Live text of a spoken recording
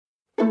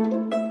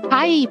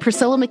Hi,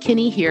 Priscilla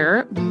McKinney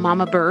here,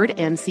 Mama Bird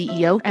and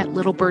CEO at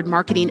Little Bird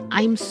Marketing.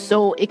 I'm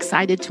so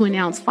excited to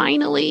announce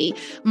finally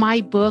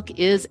my book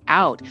is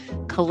out.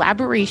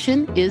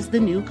 Collaboration is the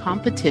new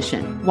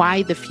competition.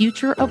 Why the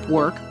future of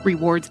work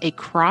rewards a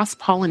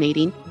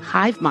cross-pollinating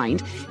hive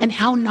mind and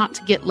how not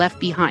to get left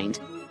behind.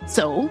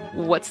 So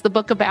what's the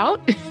book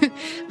about?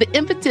 The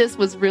impetus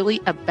was really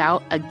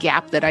about a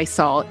gap that I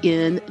saw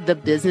in the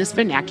business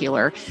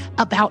vernacular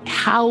about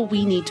how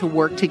we need to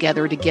work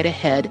together to get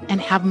ahead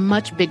and have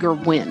much bigger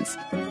wins.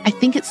 I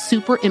think it's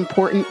super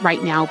important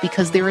right now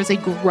because there is a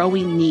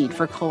growing need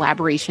for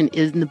collaboration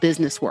in the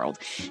business world.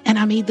 And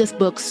I made this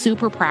book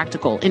super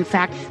practical. In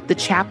fact, the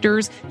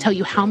chapters tell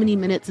you how many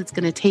minutes it's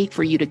going to take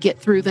for you to get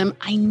through them.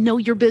 I know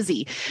you're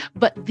busy,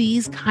 but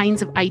these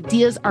kinds of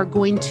ideas are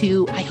going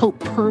to, I hope,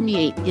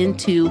 permeate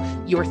into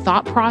your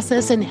thought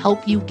process and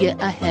help you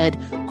get ahead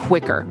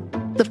quicker.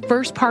 The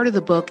first part of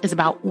the book is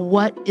about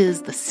what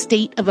is the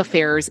state of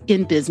affairs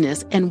in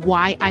business and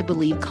why I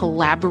believe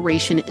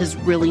collaboration is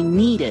really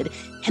needed.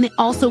 And it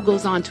also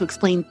goes on to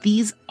explain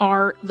these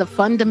are the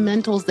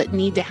fundamentals that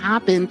need to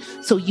happen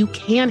so you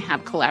can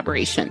have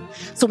collaboration.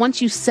 So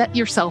once you set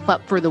yourself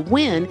up for the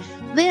win,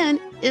 then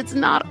it's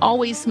not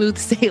always smooth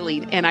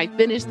sailing. And I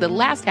finished the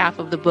last half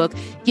of the book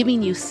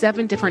giving you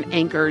 7 different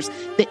anchors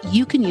that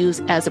you can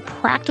use as a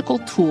practical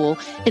tool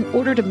in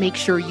order to make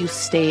sure you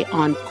stay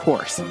on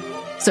course.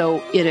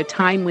 So in a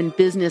time when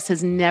business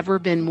has never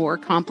been more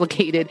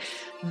complicated,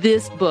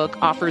 this book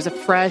offers a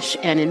fresh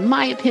and, in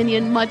my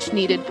opinion, much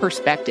needed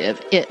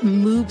perspective. It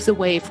moves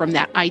away from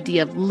that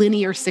idea of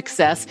linear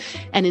success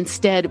and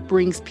instead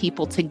brings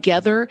people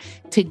together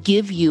to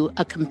give you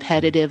a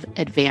competitive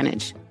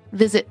advantage.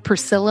 Visit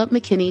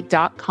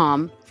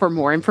PriscillaMcKinney.com for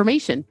more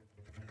information.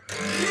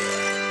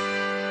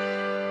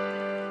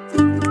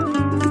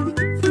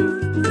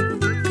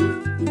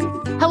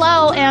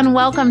 Hello, and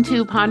welcome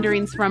to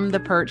Ponderings from the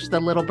Perch, the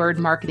Little Bird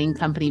Marketing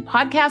Company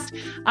podcast.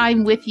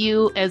 I'm with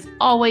you, as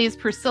always,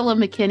 Priscilla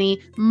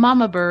McKinney,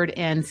 Mama Bird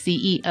and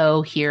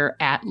CEO here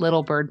at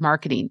Little Bird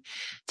Marketing.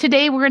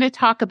 Today, we're going to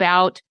talk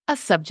about a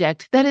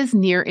subject that is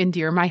near and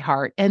dear my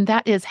heart, and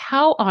that is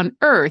how on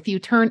earth you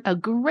turn a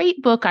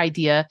great book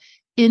idea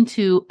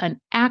into an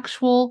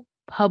actual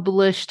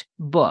published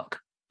book.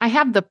 I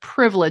have the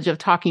privilege of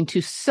talking to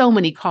so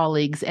many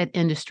colleagues at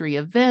industry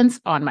events,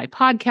 on my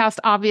podcast,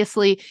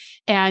 obviously,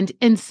 and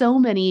in so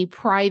many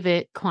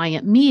private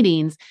client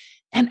meetings.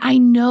 And I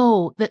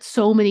know that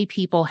so many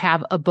people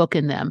have a book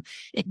in them.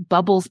 It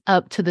bubbles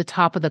up to the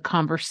top of the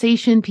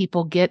conversation.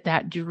 People get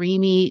that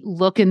dreamy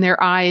look in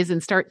their eyes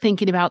and start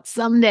thinking about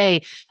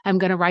someday I'm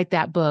going to write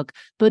that book.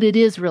 But it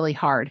is really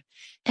hard.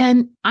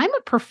 And I'm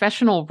a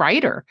professional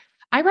writer.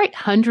 I write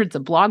hundreds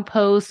of blog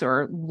posts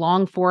or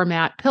long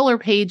format pillar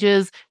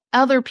pages,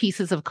 other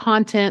pieces of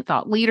content,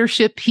 thought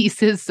leadership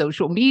pieces,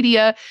 social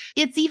media.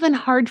 It's even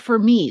hard for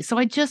me. So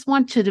I just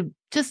want you to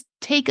just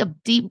take a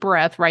deep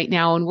breath right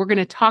now. And we're going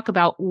to talk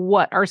about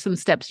what are some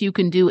steps you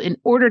can do in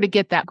order to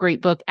get that great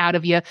book out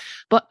of you.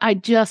 But I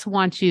just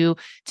want you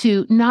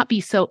to not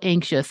be so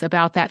anxious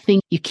about that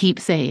thing you keep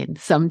saying,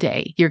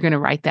 someday you're going to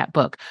write that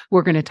book.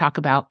 We're going to talk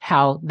about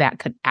how that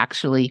could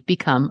actually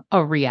become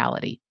a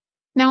reality.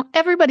 Now,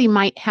 everybody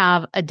might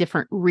have a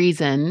different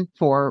reason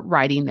for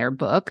writing their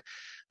book.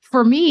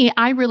 For me,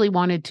 I really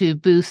wanted to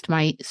boost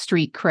my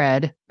street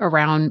cred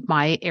around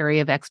my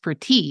area of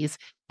expertise,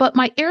 but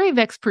my area of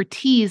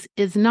expertise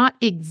is not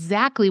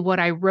exactly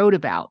what I wrote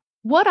about.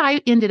 What I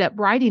ended up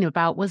writing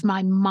about was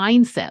my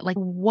mindset. Like,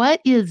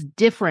 what is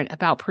different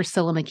about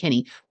Priscilla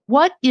McKinney?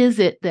 What is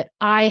it that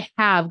I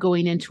have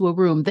going into a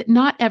room that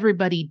not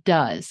everybody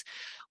does?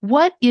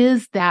 What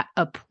is that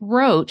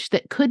approach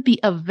that could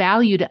be of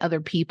value to other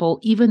people,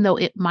 even though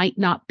it might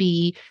not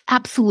be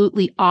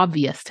absolutely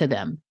obvious to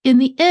them? In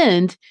the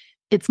end,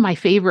 it's my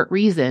favorite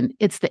reason.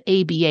 It's the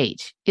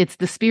ABH. It's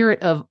the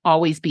spirit of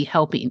always be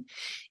helping.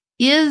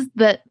 Is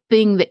that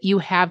thing that you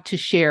have to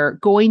share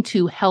going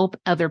to help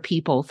other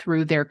people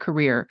through their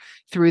career,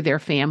 through their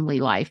family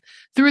life,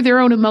 through their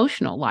own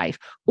emotional life,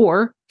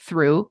 or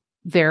through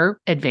their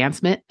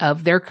advancement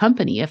of their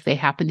company if they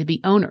happen to be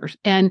owners?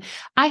 And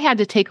I had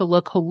to take a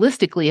look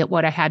holistically at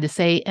what I had to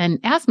say and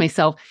ask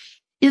myself,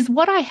 is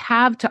what I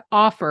have to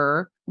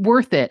offer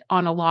worth it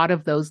on a lot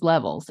of those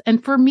levels?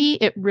 And for me,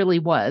 it really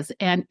was.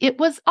 And it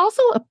was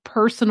also a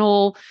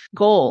personal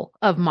goal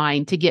of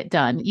mine to get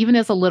done. Even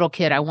as a little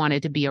kid, I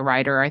wanted to be a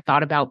writer. I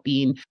thought about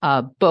being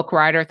a book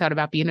writer, thought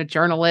about being a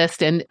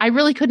journalist, and I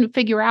really couldn't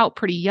figure out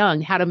pretty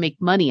young how to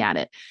make money at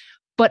it.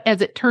 But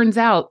as it turns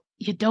out,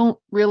 you don't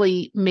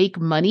really make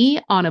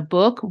money on a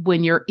book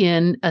when you're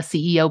in a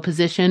CEO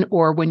position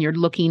or when you're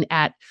looking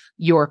at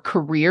your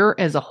career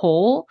as a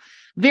whole.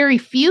 Very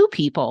few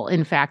people,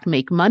 in fact,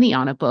 make money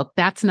on a book.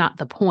 That's not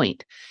the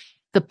point.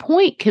 The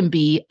point can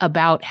be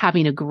about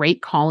having a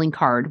great calling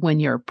card when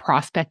you're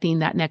prospecting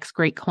that next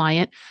great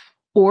client.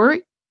 Or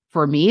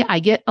for me, I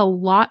get a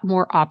lot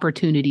more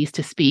opportunities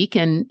to speak.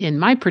 And in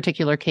my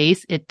particular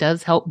case, it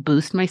does help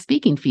boost my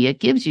speaking fee. It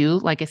gives you,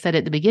 like I said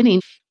at the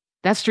beginning,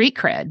 That street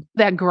cred,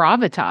 that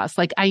gravitas.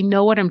 Like I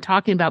know what I'm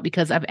talking about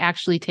because I've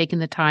actually taken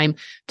the time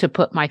to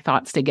put my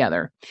thoughts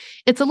together.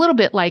 It's a little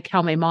bit like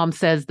how my mom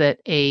says that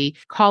a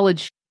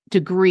college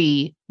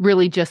degree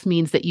really just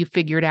means that you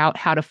figured out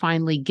how to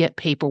finally get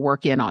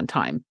paperwork in on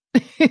time.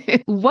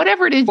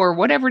 Whatever it is, or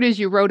whatever it is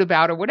you wrote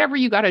about, or whatever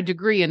you got a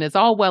degree in is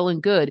all well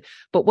and good.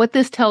 But what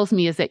this tells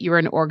me is that you're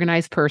an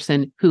organized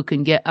person who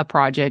can get a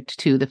project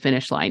to the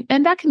finish line.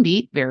 And that can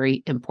be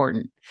very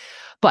important.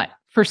 But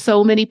for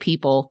so many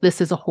people, this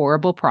is a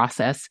horrible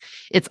process.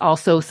 It's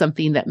also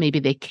something that maybe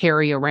they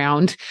carry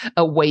around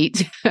a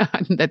weight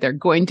that they're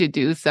going to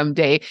do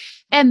someday.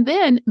 And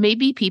then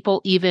maybe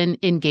people even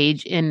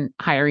engage in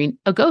hiring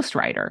a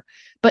ghostwriter.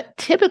 But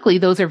typically,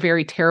 those are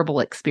very terrible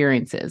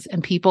experiences,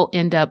 and people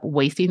end up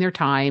wasting their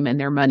time and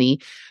their money,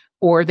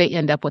 or they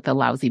end up with a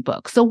lousy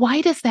book. So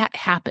why does that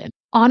happen?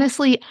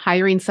 Honestly,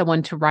 hiring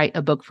someone to write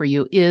a book for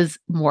you is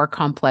more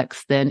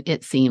complex than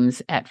it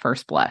seems at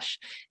first blush.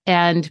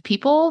 And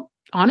people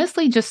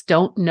honestly just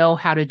don't know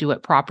how to do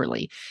it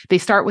properly. They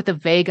start with a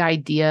vague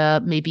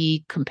idea,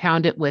 maybe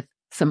compound it with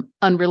some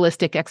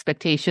unrealistic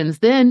expectations.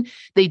 Then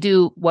they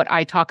do what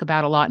I talk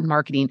about a lot in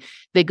marketing.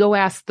 They go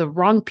ask the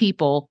wrong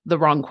people the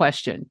wrong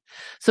question.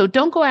 So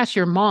don't go ask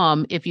your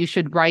mom if you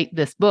should write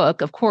this book.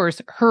 Of course,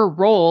 her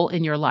role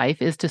in your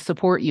life is to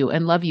support you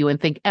and love you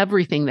and think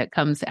everything that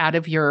comes out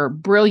of your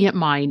brilliant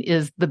mind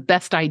is the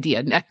best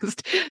idea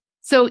next.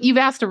 So you've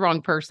asked the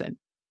wrong person.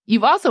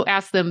 You've also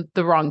asked them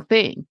the wrong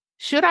thing.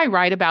 Should I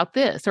write about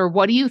this? Or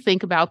what do you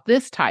think about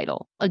this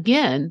title?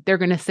 Again, they're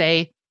going to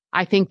say,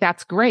 I think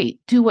that's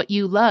great. Do what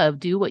you love.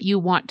 Do what you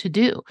want to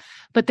do.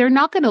 But they're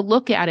not going to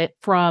look at it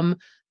from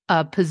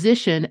a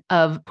position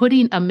of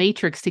putting a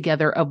matrix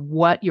together of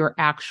what your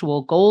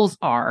actual goals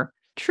are.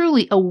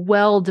 Truly, a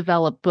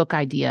well-developed book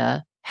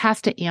idea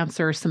has to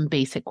answer some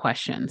basic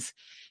questions.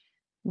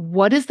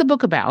 What is the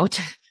book about?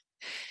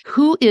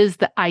 Who is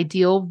the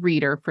ideal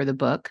reader for the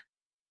book?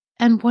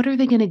 And what are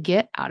they going to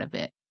get out of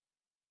it?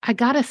 I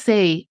got to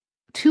say,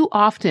 too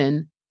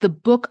often, the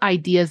book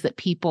ideas that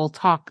people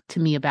talk to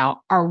me about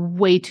are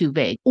way too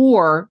vague,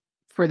 or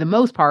for the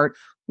most part,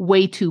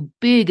 way too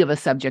big of a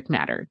subject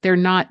matter. They're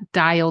not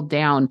dialed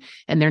down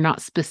and they're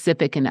not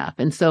specific enough.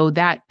 And so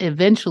that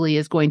eventually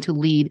is going to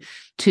lead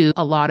to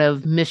a lot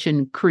of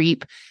mission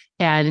creep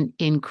and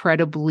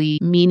incredibly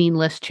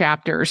meaningless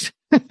chapters.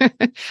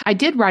 I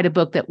did write a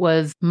book that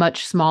was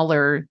much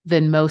smaller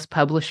than most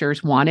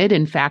publishers wanted.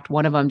 In fact,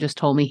 one of them just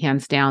told me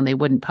hands down they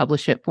wouldn't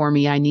publish it for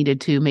me. I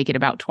needed to make it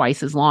about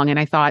twice as long. And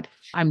I thought,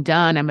 I'm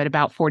done. I'm at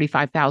about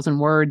 45,000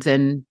 words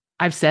and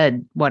I've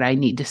said what I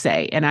need to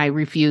say. And I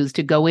refuse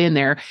to go in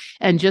there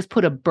and just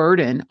put a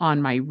burden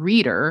on my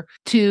reader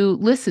to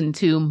listen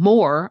to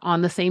more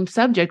on the same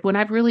subject when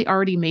I've really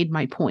already made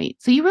my point.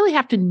 So you really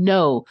have to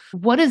know,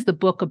 what is the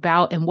book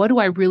about and what do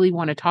I really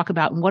want to talk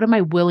about and what am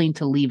I willing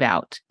to leave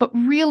out? But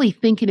really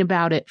thinking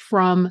about it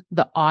from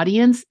the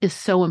audience is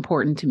so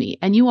important to me.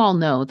 And you all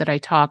know that I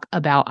talk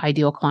about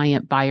ideal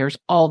client buyers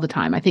all the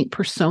time. I think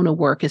persona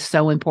work is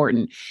so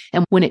important.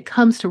 And when it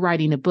comes to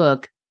writing a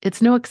book,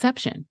 it's no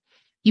exception.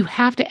 You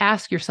have to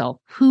ask yourself,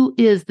 who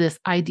is this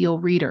ideal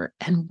reader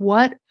and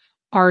what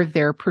are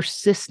their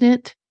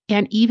persistent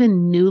and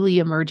even newly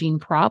emerging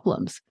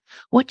problems?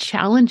 What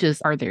challenges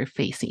are they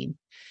facing?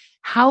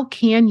 How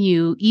can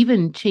you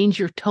even change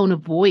your tone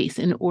of voice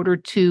in order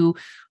to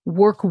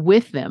work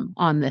with them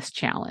on this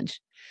challenge?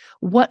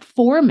 What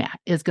format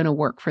is going to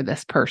work for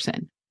this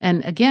person?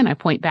 And again, I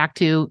point back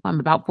to, I'm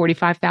about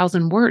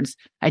 45,000 words.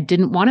 I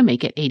didn't want to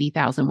make it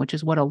 80,000, which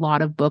is what a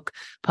lot of book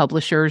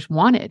publishers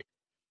wanted.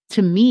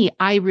 To me,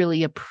 I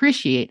really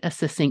appreciate a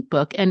succinct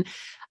book. And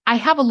I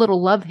have a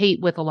little love-hate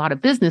with a lot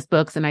of business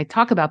books, and I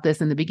talk about this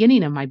in the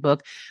beginning of my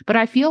book, but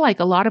I feel like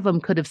a lot of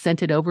them could have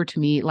sent it over to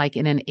me like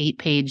in an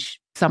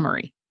 8-page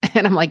summary.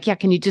 And I'm like, yeah,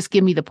 can you just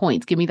give me the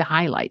points? Give me the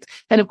highlights.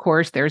 And of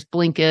course, there's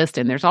Blinkist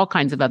and there's all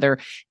kinds of other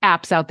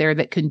apps out there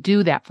that can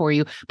do that for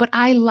you. But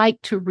I like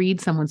to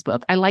read someone's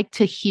book. I like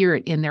to hear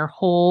it in their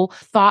whole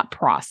thought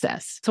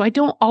process. So I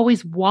don't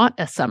always want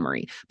a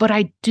summary, but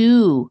I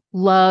do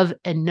love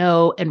and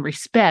know and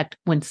respect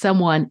when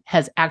someone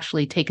has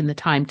actually taken the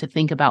time to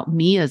think about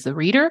me as a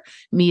reader,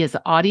 me as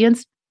an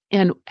audience,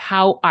 and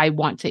how I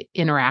want to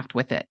interact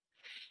with it.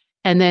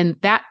 And then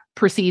that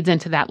proceeds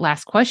into that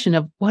last question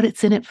of what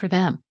it's in it for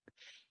them.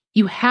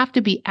 You have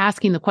to be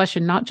asking the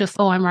question, not just,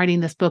 oh, I'm writing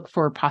this book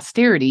for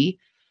posterity,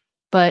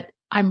 but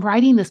I'm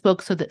writing this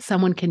book so that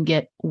someone can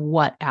get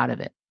what out of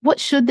it? What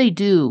should they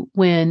do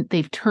when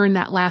they've turned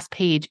that last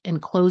page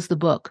and closed the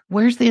book?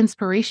 Where's the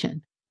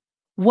inspiration?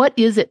 What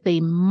is it they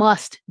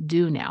must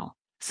do now?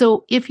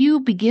 So if you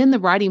begin the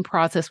writing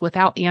process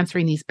without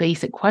answering these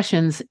basic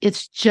questions,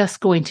 it's just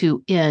going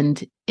to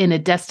end in a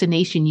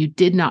destination you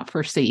did not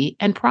foresee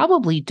and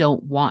probably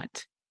don't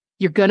want.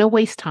 You're going to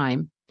waste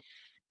time.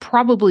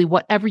 Probably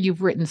whatever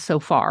you've written so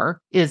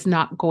far is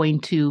not going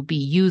to be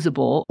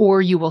usable,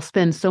 or you will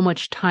spend so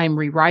much time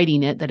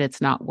rewriting it that it's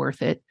not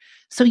worth it.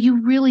 So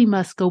you really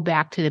must go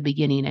back to the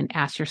beginning and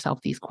ask yourself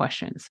these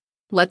questions.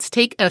 let's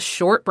take a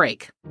short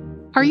break.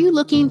 Are you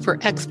looking for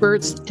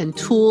experts and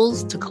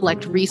tools to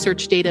collect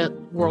research data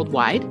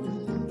worldwide?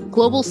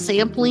 Global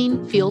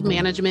sampling, field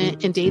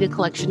management, and data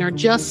collection are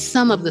just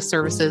some of the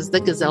services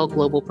that Gazelle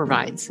Global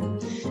provides.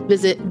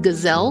 Visit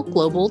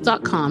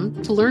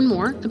gazelleglobal.com to learn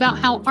more about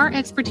how our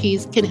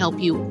expertise can help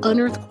you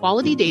unearth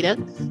quality data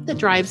that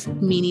drives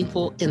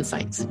meaningful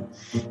insights.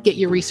 Get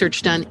your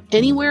research done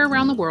anywhere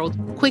around the world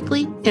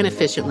quickly and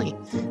efficiently.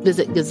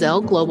 Visit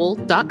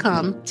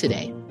gazelleglobal.com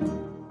today.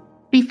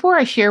 Before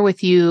I share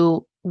with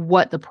you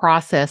what the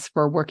process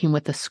for working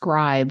with a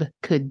scribe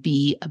could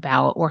be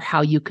about, or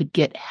how you could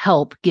get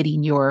help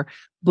getting your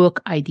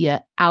book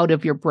idea out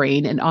of your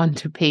brain and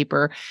onto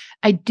paper,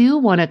 I do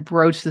want to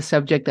broach the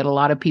subject that a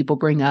lot of people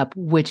bring up,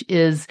 which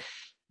is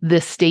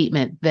this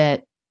statement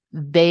that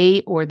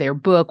they or their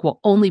book will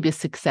only be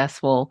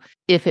successful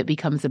if it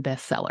becomes a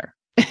bestseller.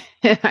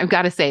 I've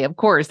got to say, of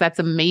course, that's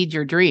a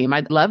major dream.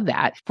 I'd love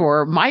that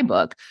for my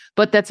book,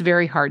 but that's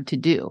very hard to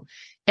do.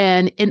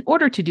 And in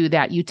order to do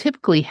that, you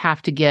typically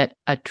have to get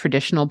a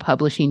traditional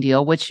publishing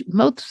deal, which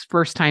most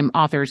first-time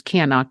authors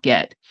cannot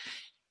get.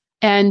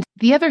 And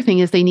the other thing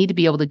is they need to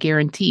be able to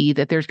guarantee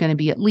that there's going to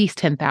be at least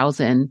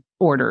 10,000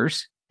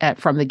 orders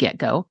from the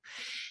get-go.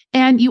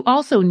 And you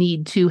also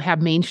need to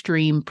have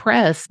mainstream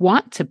press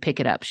want to pick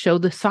it up, show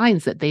the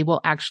signs that they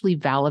will actually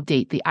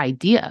validate the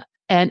idea.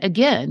 And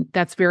again,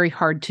 that's very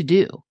hard to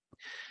do.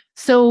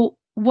 So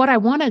what I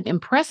want to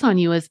impress on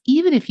you is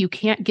even if you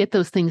can't get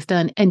those things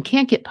done and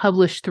can't get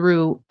published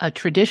through a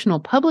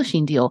traditional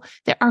publishing deal,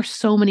 there are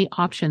so many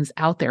options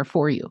out there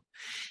for you.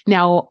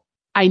 Now,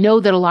 I know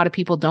that a lot of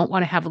people don't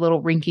want to have a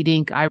little rinky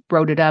dink. I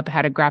wrote it up,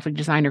 had a graphic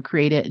designer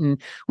create it, and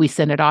we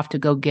sent it off to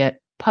go get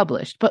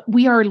published. But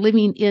we are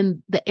living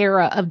in the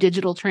era of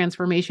digital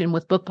transformation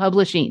with book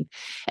publishing.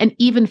 And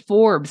even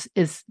Forbes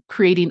is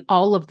creating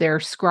all of their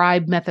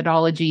scribe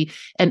methodology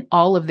and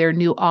all of their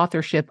new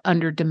authorship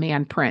under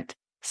demand print.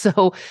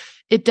 So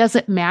it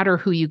doesn't matter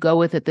who you go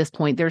with at this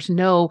point. There's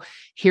no,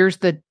 here's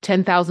the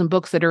 10,000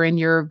 books that are in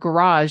your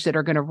garage that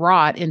are going to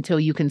rot until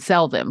you can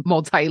sell them.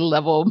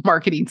 Multi-level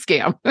marketing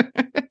scam.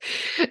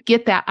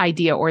 Get that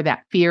idea or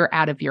that fear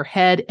out of your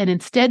head and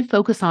instead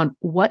focus on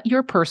what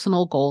your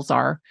personal goals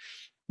are,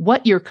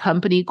 what your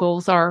company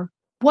goals are,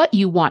 what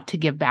you want to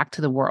give back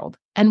to the world.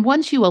 And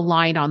once you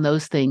align on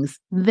those things,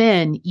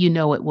 then you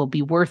know it will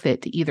be worth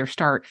it to either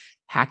start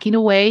hacking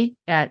away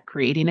at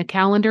creating a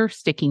calendar,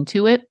 sticking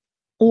to it,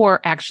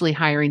 or actually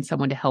hiring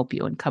someone to help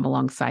you and come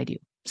alongside you.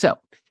 So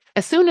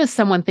as soon as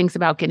someone thinks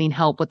about getting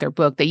help with their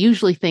book, they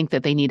usually think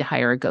that they need to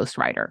hire a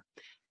ghostwriter.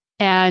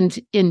 And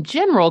in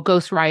general,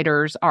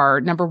 ghostwriters are,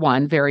 number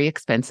one, very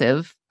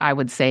expensive. I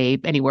would say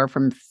anywhere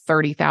from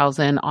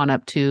 $30,000 on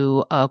up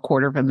to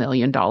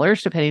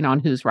 $250,000, depending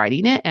on who's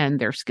writing it and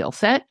their skill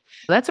set.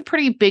 That's a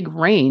pretty big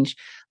range.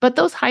 But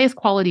those highest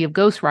quality of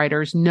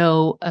ghostwriters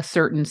know a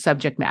certain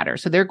subject matter.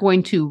 So they're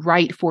going to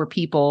write for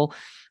people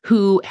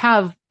who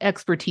have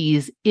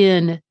expertise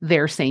in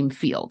their same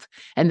field.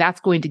 And that's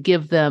going to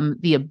give them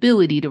the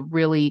ability to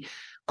really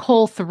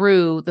cull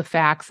through the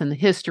facts and the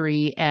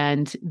history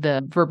and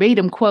the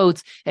verbatim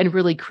quotes and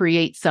really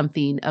create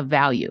something of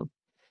value.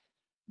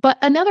 But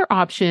another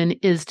option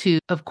is to,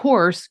 of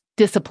course,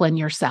 discipline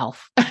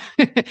yourself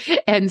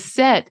and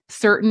set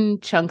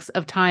certain chunks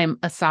of time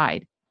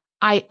aside.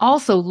 I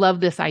also love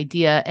this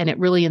idea, and it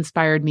really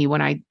inspired me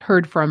when I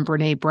heard from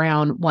Brené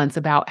Brown once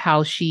about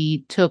how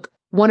she took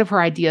one of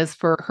her ideas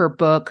for her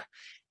book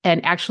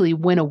and actually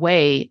went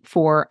away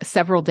for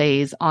several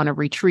days on a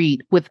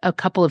retreat with a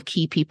couple of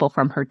key people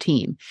from her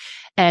team.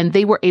 And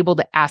they were able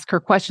to ask her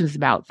questions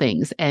about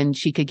things and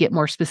she could get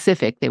more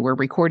specific. They were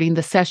recording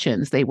the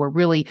sessions. They were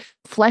really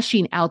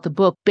fleshing out the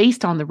book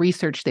based on the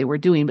research they were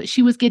doing, but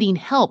she was getting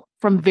help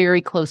from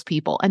very close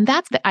people. And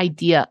that's the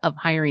idea of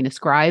hiring a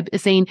scribe,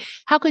 is saying,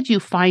 how could you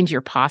find your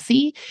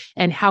posse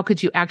and how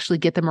could you actually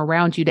get them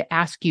around you to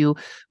ask you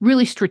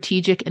really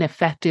strategic and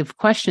effective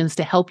questions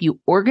to help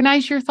you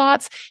organize your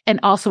thoughts and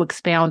also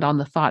expound on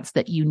the thoughts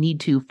that you need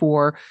to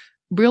for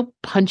real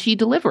punchy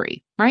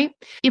delivery, right?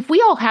 If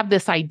we all have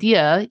this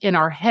idea in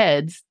our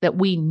heads that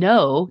we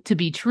know to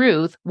be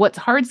truth, what's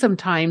hard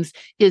sometimes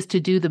is to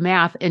do the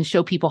math and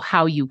show people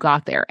how you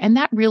got there. And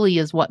that really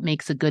is what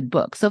makes a good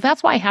book. So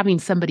that's why having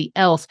somebody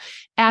else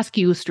ask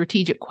you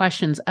strategic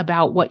questions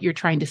about what you're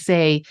trying to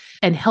say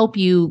and help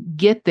you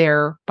get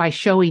there by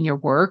showing your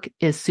work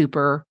is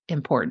super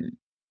important.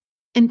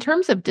 In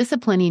terms of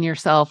disciplining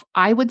yourself,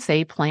 I would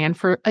say plan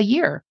for a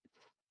year.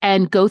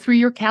 And go through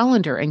your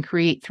calendar and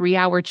create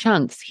 3-hour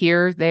chunks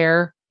here,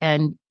 there,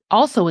 and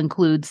also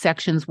include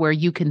sections where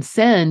you can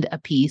send a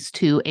piece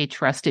to a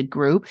trusted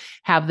group,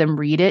 have them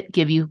read it,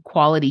 give you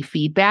quality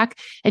feedback.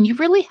 And you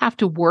really have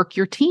to work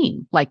your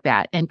team like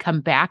that and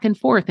come back and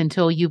forth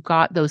until you've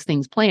got those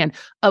things planned.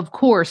 Of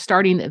course,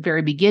 starting at the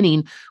very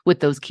beginning with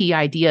those key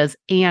ideas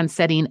and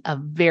setting a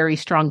very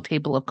strong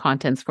table of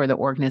contents for the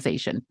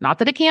organization. Not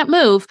that it can't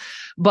move,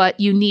 but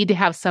you need to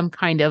have some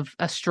kind of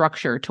a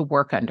structure to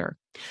work under.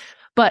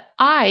 But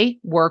I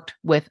worked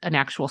with an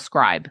actual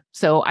scribe.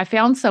 So I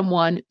found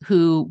someone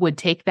who would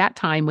take that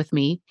time with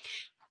me.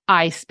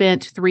 I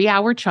spent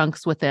 3-hour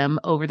chunks with them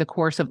over the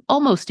course of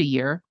almost a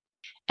year.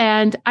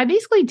 And I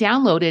basically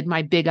downloaded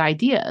my big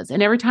ideas.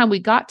 And every time we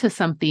got to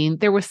something,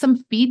 there was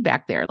some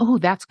feedback there. Oh,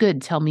 that's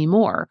good. Tell me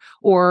more.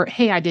 Or,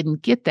 hey, I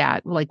didn't get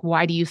that. Like,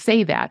 why do you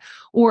say that?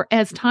 Or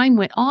as time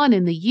went on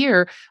in the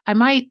year, I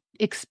might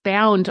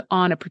expound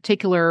on a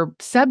particular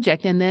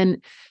subject. And then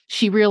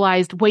she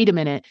realized, wait a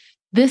minute,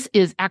 this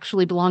is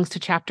actually belongs to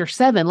chapter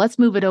 7. Let's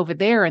move it over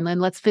there. And then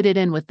let's fit it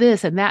in with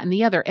this and that and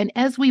the other. And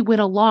as we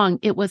went along,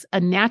 it was a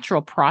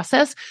natural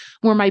process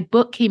where my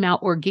book came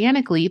out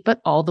organically,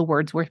 but all the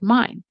words were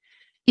mine.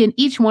 In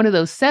each one of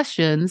those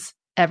sessions,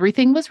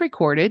 everything was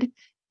recorded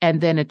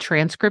and then a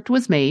transcript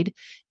was made.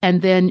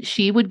 And then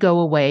she would go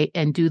away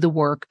and do the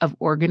work of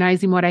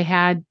organizing what I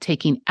had,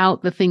 taking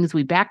out the things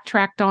we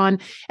backtracked on,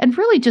 and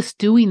really just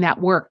doing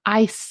that work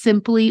I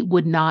simply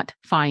would not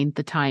find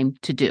the time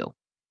to do.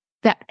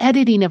 That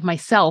editing of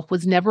myself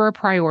was never a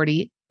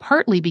priority,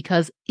 partly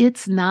because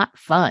it's not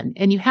fun.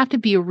 And you have to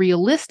be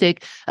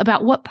realistic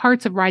about what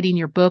parts of writing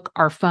your book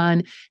are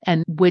fun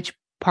and which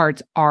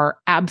parts are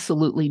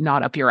absolutely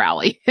not up your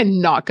alley and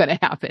not going to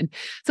happen.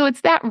 So it's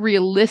that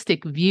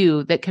realistic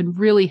view that can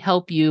really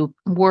help you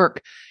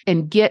work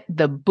and get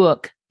the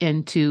book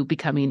into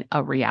becoming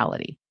a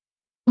reality.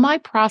 My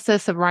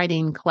process of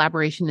writing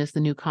Collaboration is the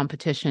New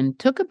Competition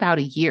took about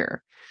a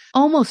year.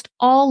 Almost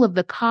all of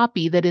the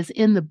copy that is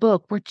in the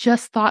book were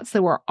just thoughts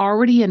that were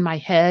already in my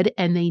head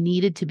and they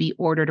needed to be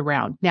ordered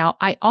around. Now,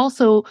 I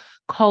also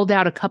called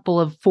out a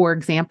couple of 4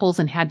 examples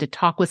and had to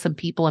talk with some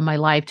people in my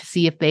life to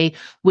see if they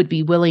would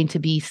be willing to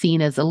be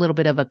seen as a little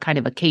bit of a kind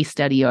of a case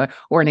study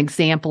or an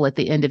example at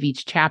the end of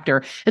each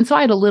chapter. And so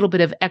I had a little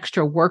bit of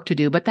extra work to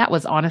do, but that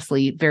was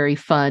honestly very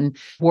fun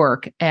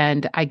work.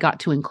 And I got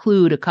to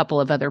include a couple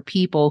of other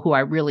people who I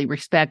really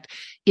respect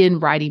in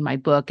writing my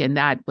book. And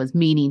that was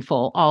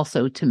meaningful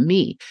also to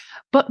me.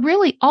 But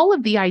really, all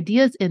of the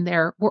ideas in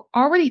there were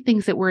already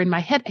things that were in my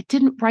head. I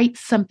didn't write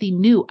something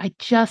new. I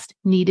just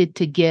needed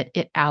to get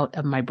it out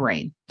of my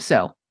brain.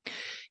 So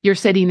you're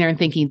sitting there and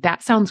thinking,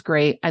 that sounds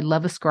great. I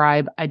love a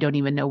scribe. I don't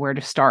even know where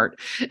to start.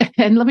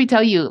 And let me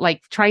tell you,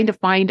 like trying to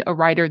find a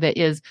writer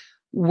that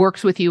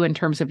works with you in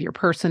terms of your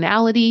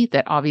personality,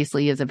 that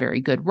obviously is a very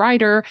good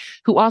writer,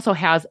 who also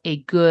has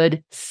a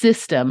good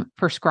system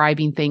for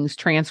scribing things,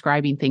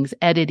 transcribing things,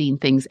 editing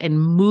things,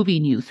 and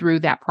moving you through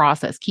that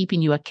process,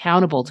 keeping you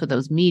accountable to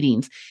those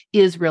meetings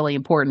is really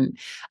important.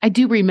 I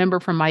do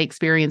remember from my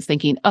experience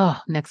thinking, oh,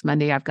 next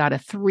Monday, I've got a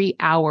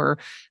 3-hour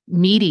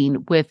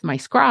meeting with my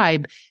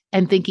scribe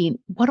and thinking,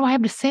 what do I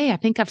have to say? I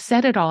think I've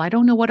said it all. I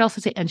don't know what else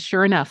to say. And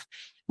sure enough,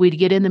 we'd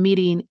get in the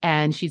meeting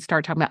and she'd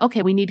start talking about,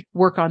 okay, we need to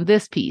work on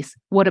this piece.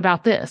 What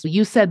about this?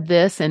 You said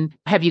this, and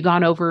have you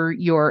gone over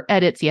your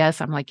edits? Yes.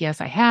 I'm like, yes,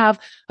 I have.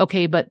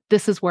 Okay, but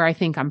this is where I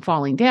think I'm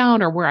falling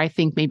down, or where I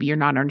think maybe you're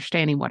not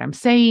understanding what I'm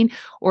saying,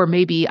 or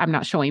maybe I'm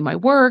not showing my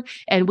work.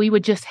 And we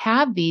would just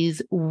have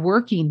these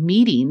working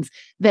meetings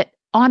that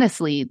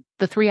honestly,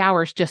 the 3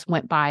 hours just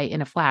went by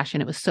in a flash,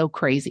 and it was so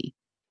crazy.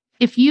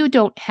 If you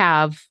don't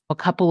have a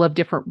couple of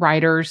different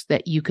writers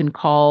that you can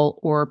call,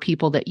 or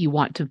people that you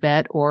want to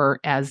vet, or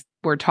as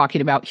we're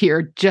talking about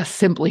here, just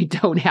simply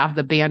don't have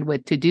the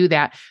bandwidth to do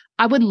that,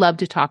 I would love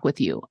to talk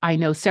with you. I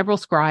know several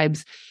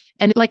scribes.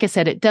 And like I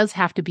said, it does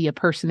have to be a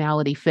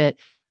personality fit,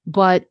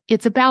 but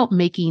it's about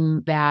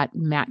making that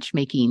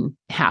matchmaking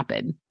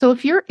happen. So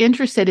if you're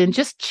interested in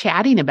just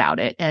chatting about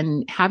it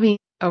and having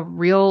a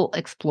real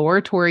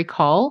exploratory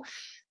call,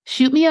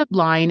 shoot me a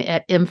line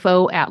at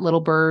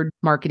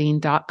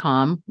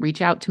info@littlebirdmarketing.com. Reach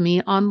out to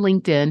me on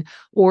LinkedIn,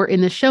 or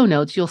in the show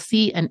notes, you'll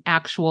see an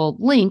actual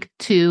link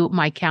to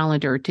my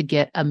calendar to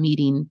get a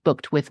meeting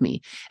booked with me.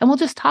 And we'll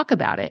just talk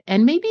about it.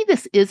 And maybe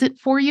this isn't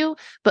for you,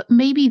 but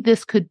maybe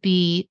this could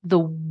be the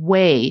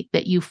way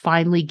that you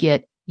finally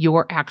get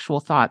your actual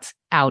thoughts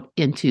out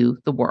into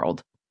the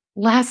world.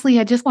 Lastly,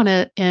 I just want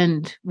to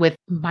end with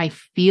my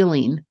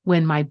feeling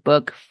when my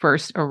book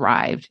first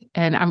arrived.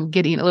 And I'm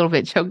getting a little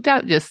bit choked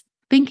up just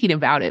thinking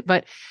about it,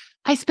 but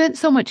I spent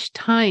so much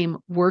time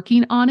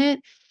working on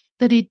it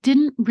that it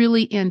didn't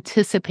really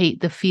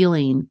anticipate the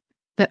feeling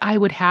that I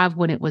would have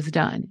when it was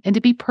done. And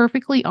to be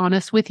perfectly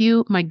honest with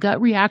you, my gut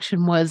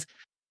reaction was,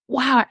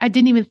 wow, I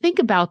didn't even think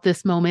about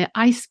this moment.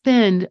 I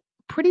spend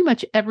pretty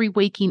much every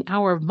waking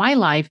hour of my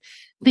life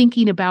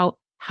thinking about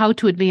how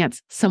to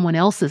advance someone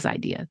else's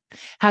idea,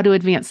 how to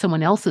advance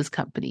someone else's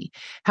company,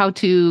 how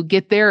to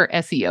get their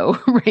SEO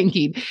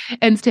ranking.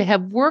 And to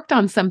have worked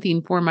on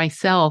something for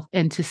myself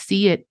and to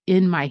see it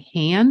in my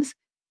hands,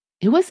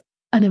 it was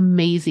an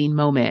amazing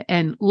moment.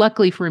 And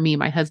luckily for me,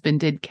 my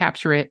husband did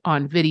capture it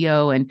on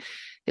video, and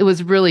it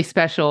was really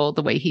special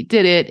the way he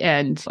did it.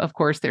 And of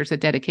course, there's a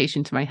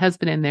dedication to my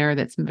husband in there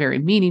that's very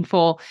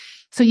meaningful.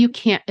 So you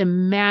can't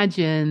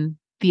imagine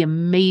the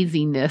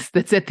amazingness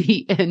that's at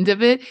the end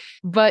of it.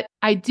 But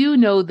I do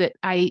know that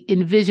I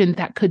envisioned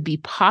that could be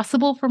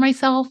possible for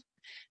myself,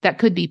 that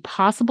could be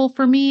possible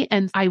for me.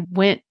 And I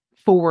went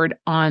forward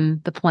on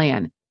the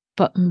plan.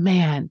 But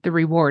man, the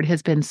reward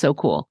has been so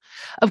cool.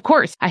 Of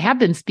course, I have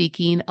been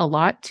speaking a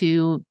lot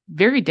to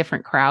very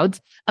different crowds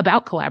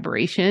about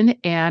collaboration,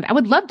 and I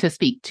would love to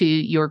speak to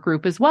your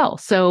group as well.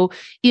 So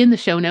in the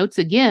show notes,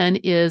 again,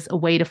 is a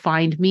way to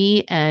find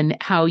me and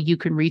how you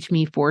can reach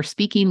me for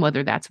speaking,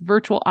 whether that's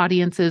virtual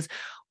audiences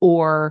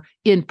or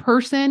in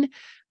person,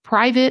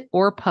 private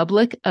or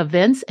public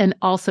events. And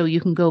also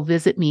you can go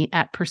visit me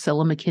at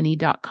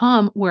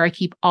PriscillaMcKinney.com, where I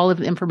keep all of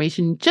the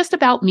information just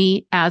about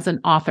me as an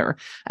author.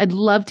 I'd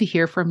love to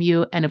hear from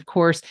you. And of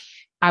course,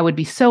 I would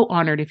be so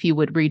honored if you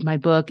would read my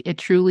book. It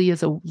truly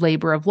is a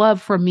labor of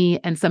love from me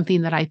and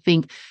something that I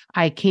think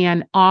I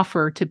can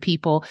offer to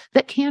people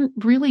that can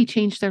really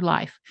change their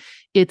life.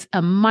 It's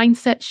a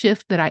mindset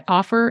shift that I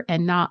offer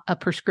and not a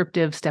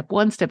prescriptive step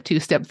 1, step 2,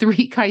 step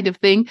 3 kind of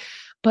thing.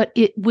 But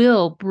it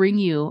will bring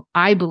you,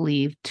 I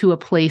believe, to a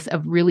place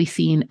of really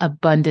seeing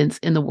abundance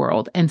in the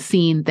world and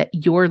seeing that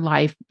your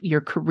life, your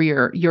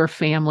career, your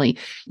family,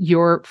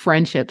 your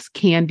friendships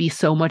can be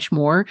so much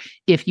more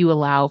if you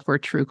allow for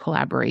true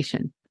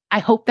collaboration. I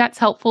hope that's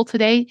helpful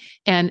today.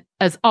 And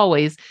as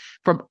always,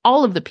 from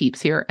all of the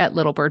peeps here at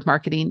Little Bird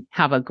Marketing,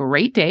 have a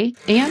great day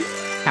and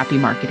happy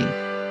marketing.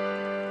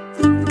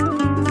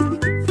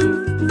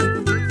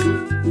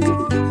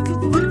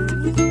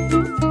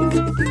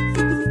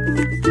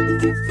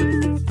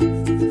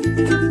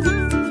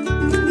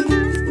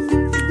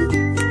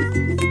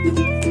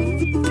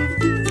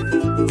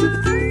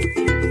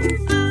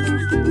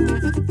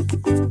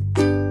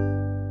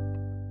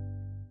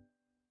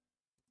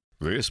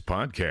 This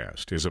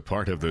podcast is a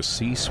part of the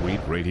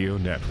C-Suite Radio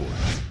Network.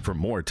 For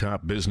more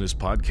top business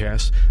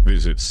podcasts,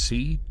 visit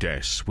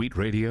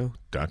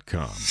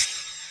c-suiteradio.com.